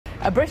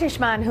A British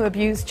man who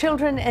abused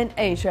children in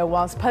Asia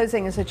whilst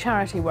posing as a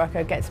charity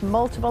worker gets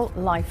multiple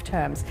life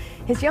terms.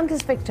 His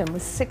youngest victim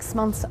was 6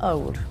 months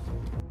old.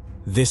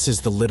 This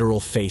is the literal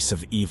face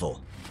of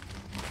evil.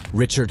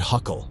 Richard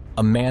Huckle,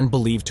 a man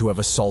believed to have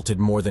assaulted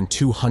more than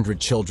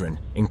 200 children,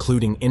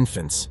 including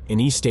infants,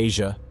 in East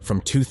Asia from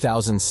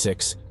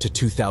 2006 to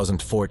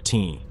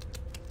 2014.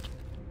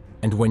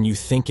 And when you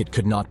think it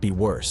could not be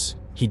worse,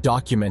 he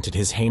documented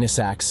his heinous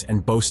acts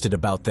and boasted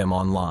about them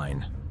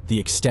online. The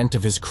extent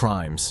of his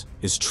crimes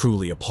is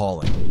truly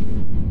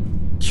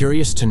appalling.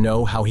 Curious to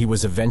know how he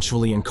was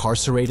eventually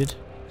incarcerated?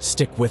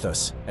 Stick with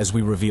us as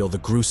we reveal the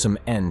gruesome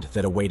end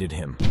that awaited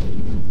him.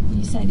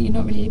 You say that you're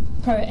not really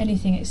pro at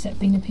anything except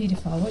being a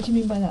paedophile. What do you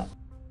mean by that?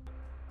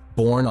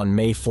 Born on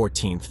May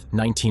 14,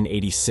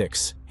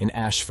 1986, in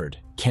Ashford,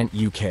 Kent,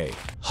 UK,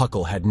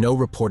 Huckle had no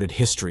reported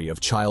history of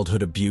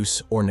childhood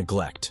abuse or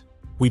neglect.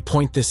 We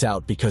point this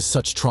out because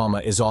such trauma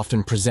is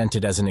often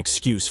presented as an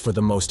excuse for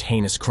the most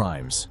heinous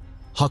crimes.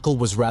 Huckle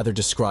was rather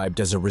described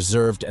as a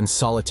reserved and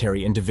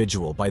solitary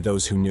individual by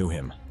those who knew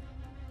him.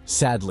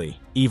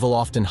 Sadly, evil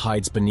often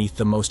hides beneath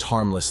the most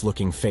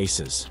harmless-looking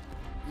faces.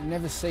 He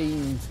never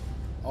seemed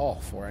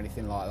off or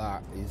anything like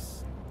that. He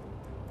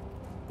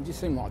just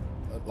seemed like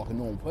a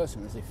normal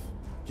person, as if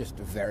just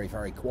very,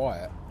 very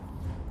quiet.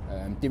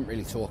 Didn't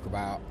really talk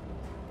about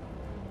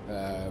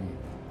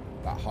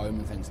home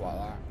and things like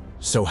that.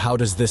 So how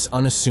does this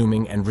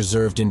unassuming and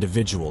reserved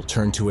individual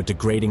turn to a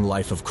degrading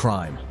life of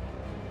crime?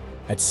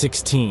 At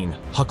 16,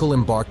 Huckle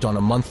embarked on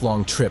a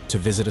month-long trip to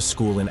visit a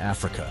school in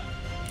Africa.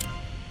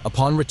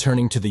 Upon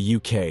returning to the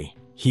UK,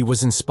 he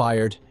was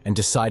inspired and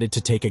decided to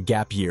take a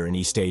gap year in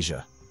East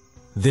Asia.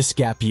 This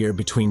gap year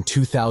between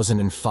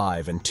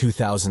 2005 and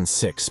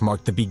 2006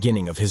 marked the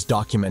beginning of his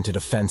documented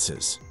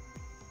offenses.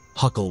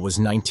 Huckle was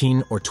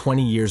 19 or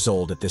 20 years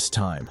old at this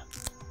time.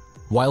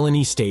 While in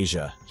East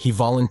Asia, he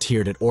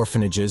volunteered at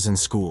orphanages and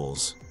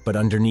schools, but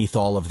underneath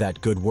all of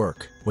that good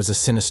work was a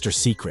sinister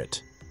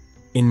secret.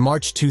 In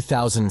March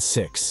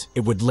 2006,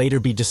 it would later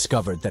be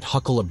discovered that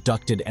Huckle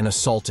abducted and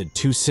assaulted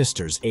 2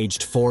 sisters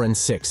aged 4 and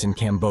 6 in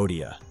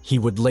Cambodia. He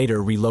would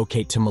later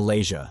relocate to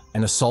Malaysia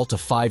and assault a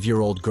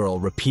 5-year-old girl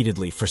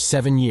repeatedly for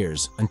 7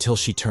 years until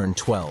she turned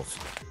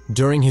 12.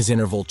 During his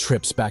interval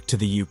trips back to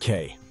the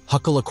UK,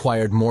 Huckle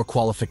acquired more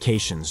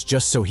qualifications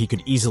just so he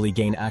could easily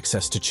gain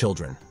access to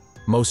children.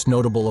 Most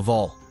notable of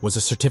all was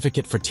a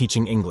certificate for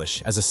teaching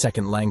English as a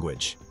second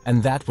language,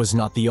 and that was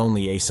not the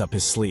only ace up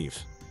his sleeve.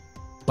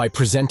 By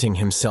presenting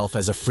himself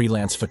as a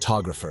freelance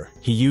photographer,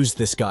 he used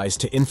this guise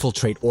to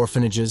infiltrate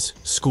orphanages,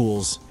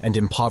 schools, and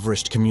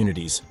impoverished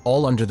communities,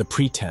 all under the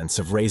pretense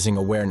of raising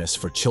awareness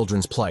for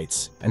children's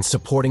plights and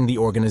supporting the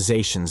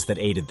organizations that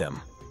aided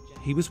them.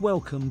 He was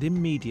welcomed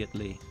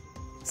immediately.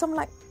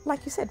 Someone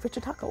like you said,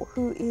 Richard Huckle,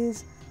 who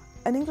is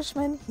an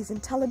Englishman, he's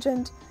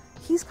intelligent,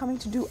 he's coming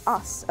to do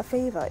us a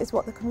favor, is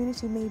what the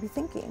community may be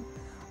thinking.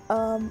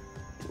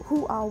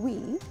 Who are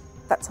we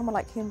that someone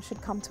like him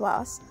should come to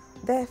us?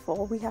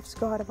 Therefore, we have to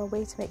go out of our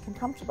way to make him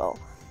comfortable.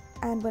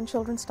 And when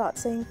children start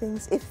saying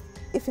things,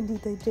 if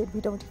indeed they did,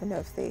 we don't even know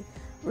if they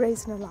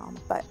raised an alarm,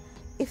 but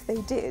if they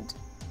did,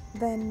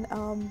 then,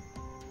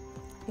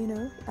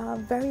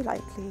 very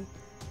likely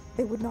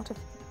they would not have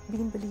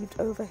been believed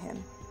over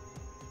him.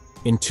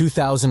 In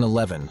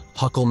 2011,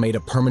 Huckle made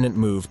a permanent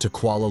move to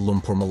Kuala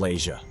Lumpur,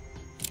 Malaysia.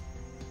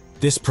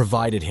 This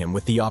provided him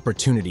with the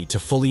opportunity to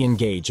fully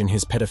engage in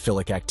his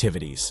pedophilic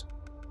activities.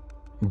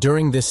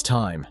 During this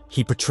time,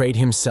 he portrayed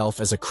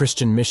himself as a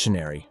Christian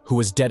missionary who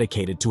was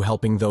dedicated to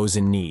helping those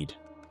in need.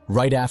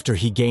 Right after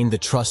he gained the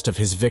trust of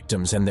his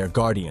victims and their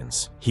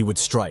guardians, he would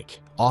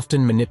strike,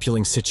 often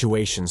manipulating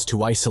situations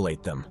to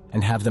isolate them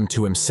and have them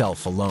to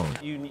himself alone.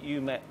 You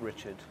met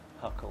Richard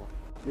Huckle?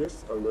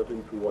 Yes, I met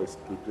him twice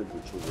to take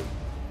the children.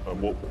 I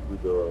worked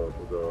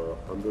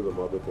under the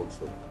mother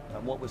concern.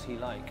 And what was he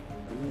like?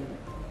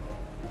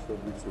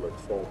 It's like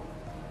salt,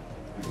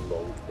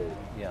 long hair.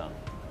 Yeah.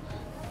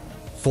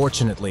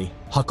 Fortunately,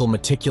 Huckle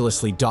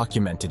meticulously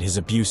documented his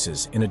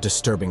abuses in a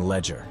disturbing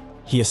ledger.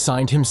 He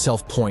assigned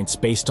himself points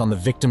based on the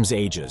victims'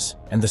 ages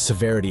and the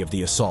severity of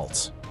the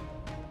assaults.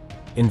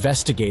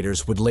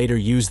 Investigators would later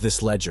use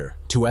this ledger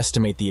to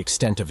estimate the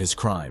extent of his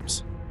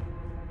crimes.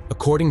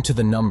 According to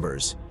the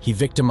numbers, he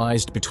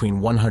victimized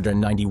between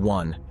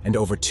 191 and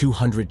over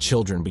 200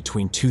 children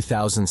between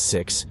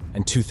 2006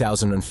 and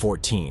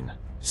 2014.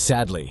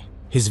 Sadly,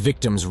 his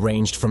victims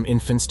ranged from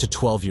infants to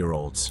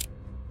 12-year-olds.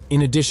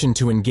 In addition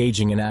to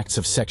engaging in acts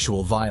of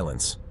sexual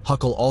violence,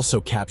 Huckle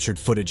also captured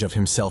footage of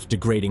himself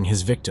degrading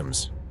his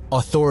victims.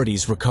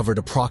 Authorities recovered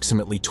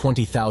approximately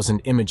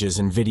 20,000 images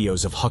and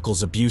videos of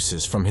Huckle's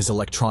abuses from his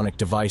electronic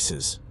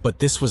devices, but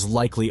this was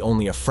likely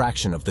only a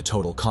fraction of the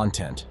total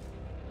content.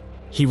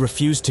 He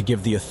refused to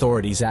give the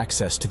authorities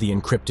access to the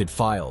encrypted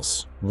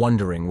files,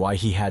 wondering why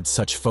he had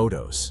such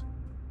photos.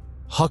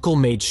 Huckle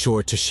made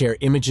sure to share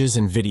images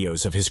and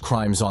videos of his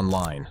crimes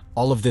online.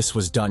 All of this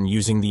was done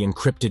using the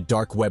encrypted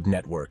dark web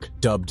network,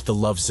 dubbed the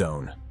Love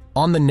Zone.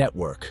 On the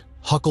network,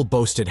 Huckle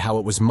boasted how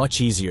it was much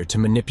easier to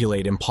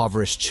manipulate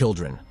impoverished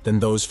children than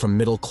those from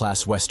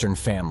middle-class Western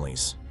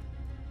families.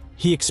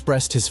 He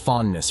expressed his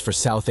fondness for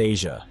South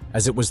Asia,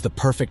 as it was the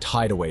perfect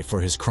hideaway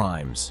for his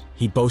crimes.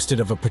 He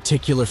boasted of a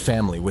particular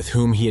family with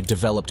whom he had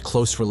developed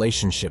close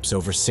relationships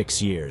over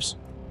 6 years.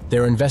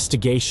 Their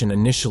investigation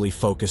initially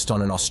focused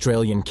on an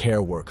Australian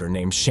care worker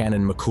named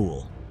Shannon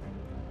McCool.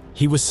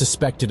 He was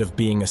suspected of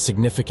being a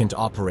significant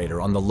operator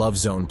on the Love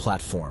Zone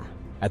platform.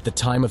 At the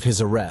time of his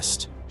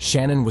arrest,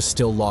 Shannon was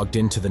still logged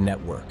into the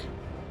network.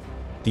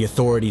 The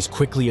authorities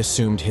quickly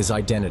assumed his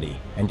identity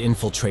and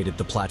infiltrated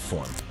the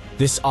platform.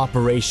 This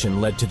operation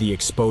led to the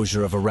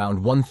exposure of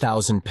around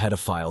 1,000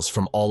 pedophiles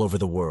from all over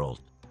the world.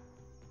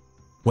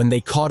 When they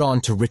caught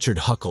on to Richard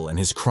Huckle and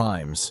his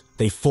crimes,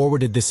 they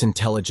forwarded this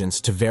intelligence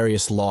to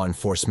various law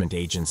enforcement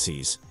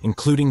agencies,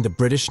 including the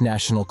British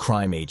National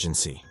Crime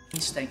Agency.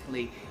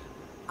 Instantly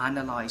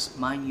analysed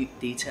minute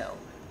detail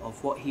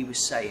of what he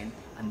was saying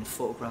and the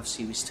photographs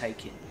he was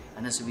taking.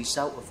 And as a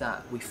result of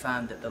that, we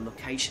found that the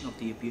location of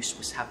the abuse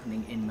was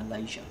happening in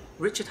Malaysia.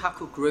 Richard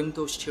Huckle groomed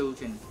those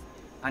children,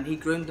 and he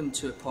groomed them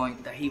to a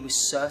point that he was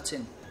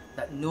certain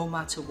that no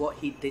matter what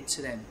he did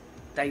to them,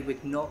 they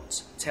would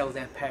not tell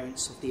their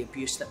parents of the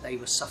abuse that they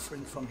were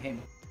suffering from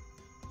him.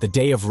 The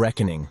day of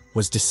reckoning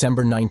was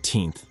December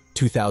 19th,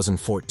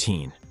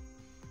 2014.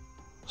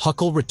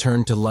 Huckle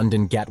returned to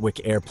London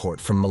Gatwick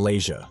Airport from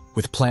Malaysia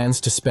with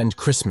plans to spend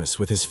Christmas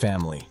with his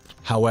family.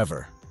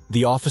 However,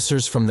 the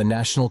officers from the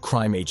National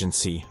Crime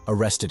Agency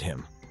arrested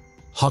him.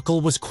 Huckle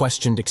was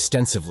questioned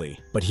extensively,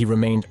 but he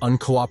remained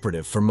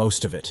uncooperative for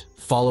most of it.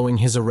 Following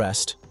his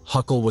arrest,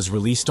 Huckle was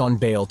released on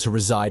bail to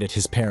reside at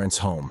his parents'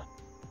 home.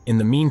 In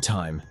the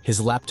meantime,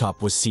 his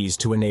laptop was seized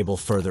to enable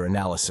further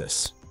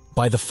analysis.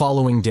 By the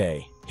following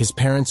day, his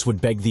parents would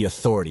beg the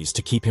authorities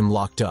to keep him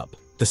locked up,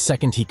 the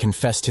second he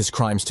confessed his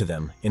crimes to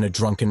them in a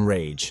drunken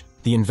rage.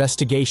 The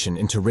investigation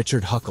into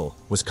Richard Huckle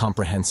was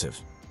comprehensive.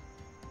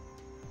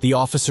 The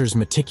officers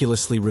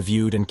meticulously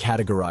reviewed and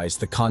categorized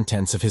the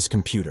contents of his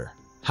computer.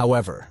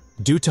 However,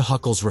 due to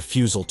Huckle's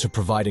refusal to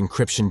provide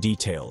encryption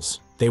details,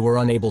 they were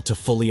unable to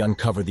fully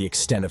uncover the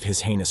extent of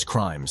his heinous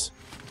crimes.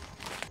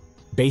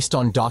 Based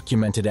on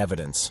documented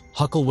evidence,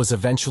 Huckle was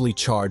eventually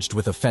charged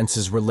with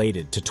offenses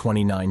related to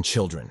 29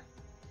 children.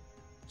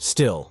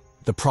 Still,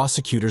 the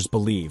prosecutors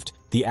believed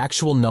the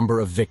actual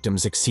number of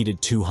victims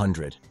exceeded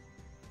 200.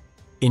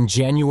 In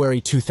January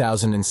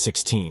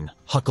 2016,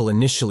 Huckle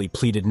initially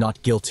pleaded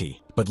not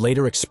guilty, but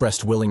later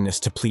expressed willingness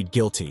to plead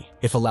guilty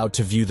if allowed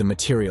to view the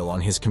material on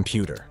his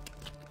computer.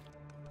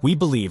 We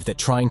believe that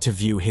trying to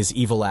view his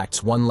evil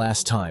acts one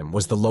last time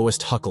was the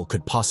lowest Huckle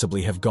could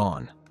possibly have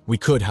gone. We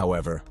could,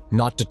 however,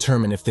 not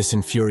determine if this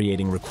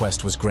infuriating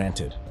request was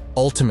granted.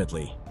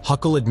 Ultimately,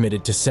 Huckle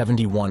admitted to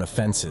 71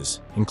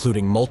 offenses,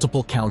 including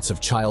multiple counts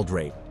of child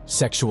rape,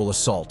 sexual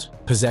assault,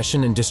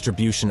 possession and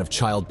distribution of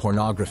child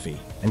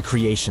pornography, and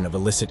creation of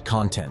illicit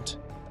content.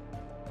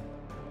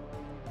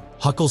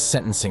 Huckle's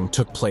sentencing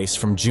took place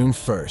from June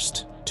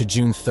 1st to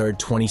June 3rd,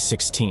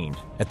 2016,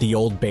 at the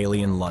Old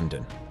Bailey in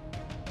London.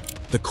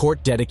 The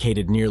court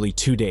dedicated nearly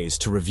 2 days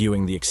to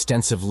reviewing the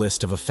extensive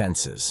list of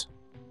offenses.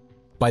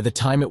 By the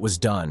time it was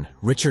done,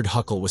 Richard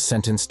Huckle was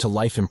sentenced to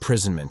life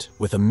imprisonment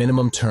with a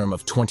minimum term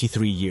of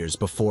 23 years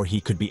before he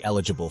could be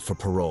eligible for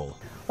parole.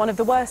 One of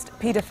the worst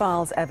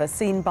paedophiles ever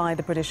seen by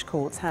the British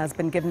courts has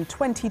been given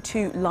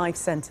 22 life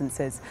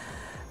sentences.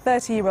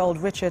 30-year-old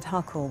Richard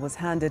Huckle was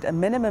handed a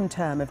minimum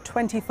term of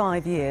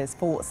 25 years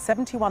for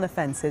 71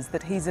 offences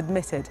that he's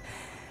admitted.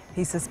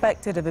 He's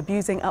suspected of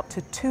abusing up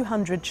to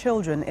 200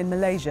 children in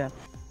Malaysia.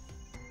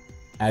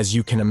 As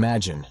you can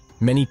imagine,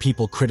 many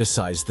people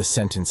criticized the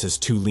sentence as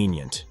too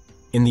lenient.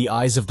 In the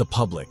eyes of the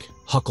public,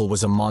 Huckle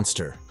was a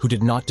monster who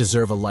did not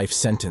deserve a life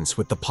sentence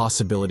with the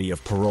possibility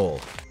of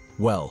parole.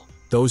 Well,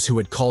 those who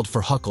had called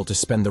for Huckle to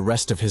spend the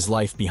rest of his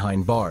life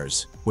behind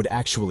bars would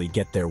actually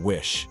get their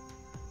wish.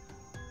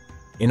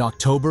 In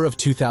October of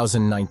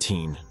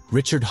 2019,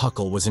 Richard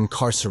Huckle was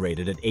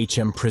incarcerated at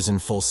HM Prison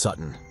Full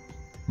Sutton.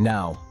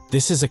 Now,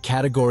 this is a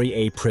Category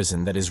A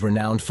prison that is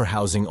renowned for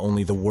housing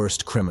only the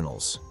worst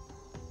criminals.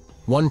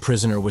 One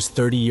prisoner was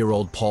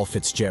 30-year-old Paul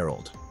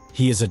Fitzgerald.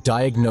 He is a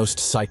diagnosed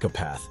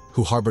psychopath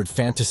who harbored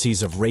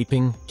fantasies of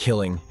raping,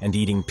 killing, and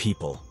eating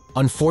people.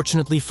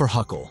 Unfortunately for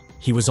Huckle,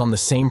 he was on the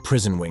same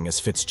prison wing as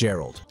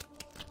Fitzgerald.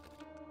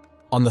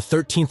 On the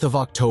 13th of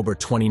October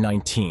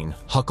 2019,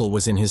 Huckle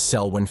was in his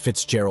cell when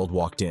Fitzgerald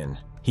walked in.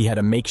 He had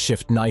a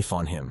makeshift knife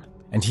on him,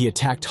 and he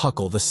attacked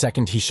Huckle the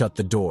second he shut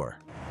the door.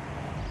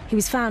 He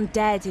was found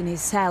dead in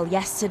his cell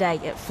yesterday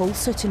at Full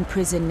Sutton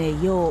Prison near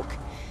York.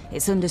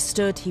 It's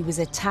understood he was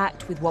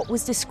attacked with what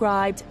was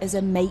described as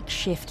a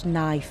makeshift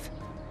knife.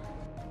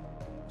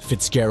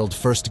 Fitzgerald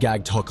first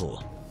gagged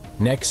Huckle.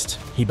 Next,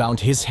 he bound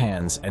his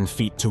hands and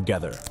feet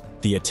together.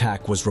 The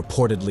attack was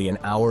reportedly an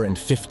hour and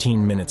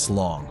 15 minutes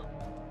long.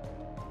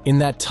 In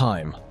that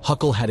time,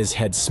 Huckle had his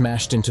head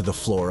smashed into the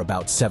floor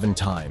about 7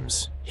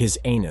 times. His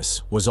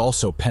anus was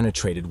also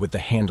penetrated with the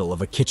handle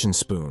of a kitchen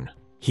spoon.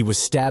 He was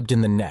stabbed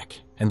in the neck,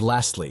 and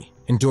lastly,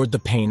 endured the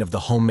pain of the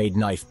homemade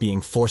knife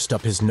being forced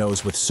up his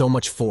nose with so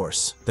much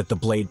force that the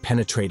blade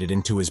penetrated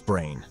into his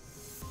brain.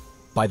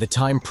 By the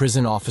time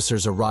prison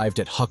officers arrived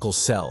at Huckle's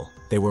cell,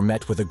 they were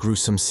met with a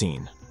gruesome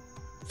scene.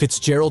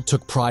 Fitzgerald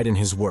took pride in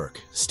his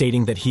work,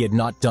 stating that he had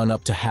not done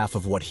up to half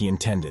of what he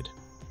intended.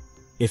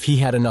 If he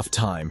had enough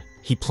time,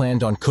 he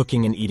planned on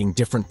cooking and eating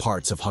different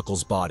parts of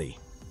Huckle's body.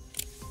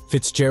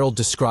 Fitzgerald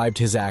described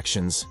his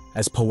actions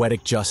as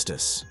poetic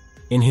justice.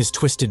 In his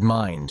twisted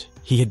mind,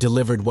 he had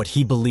delivered what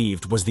he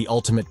believed was the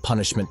ultimate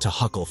punishment to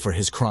Huckle for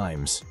his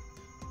crimes.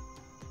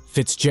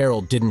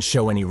 Fitzgerald didn't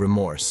show any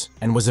remorse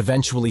and was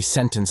eventually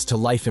sentenced to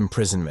life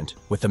imprisonment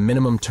with a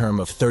minimum term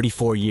of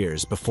 34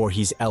 years before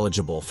he's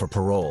eligible for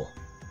parole.